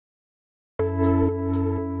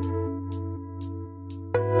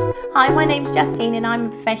Hi, my name's Justine and I'm a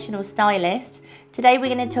professional stylist. Today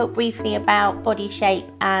we're going to talk briefly about body shape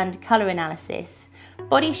and colour analysis.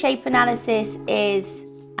 Body shape analysis is,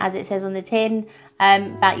 as it says on the tin,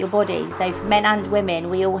 about your body. So for men and women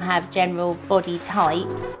we all have general body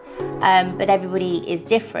types, but everybody is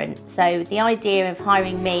different. So the idea of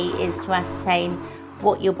hiring me is to ascertain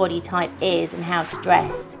what your body type is and how to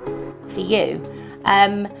dress for you.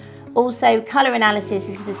 Also, colour analysis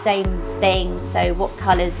is the same thing, so what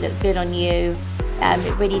colours look good on you.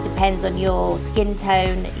 It really depends on your skin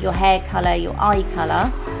tone, your hair colour, your eye colour,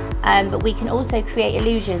 but we can also create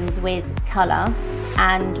illusions with colour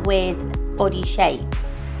and with body shape.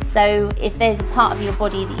 So if there's a part of your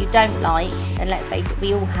body that you don't like, and let's face it,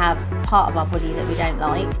 we all have part of our body that we don't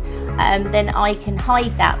like, then I can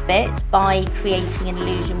hide that bit by creating an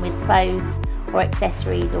illusion with clothes or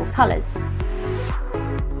accessories or colours.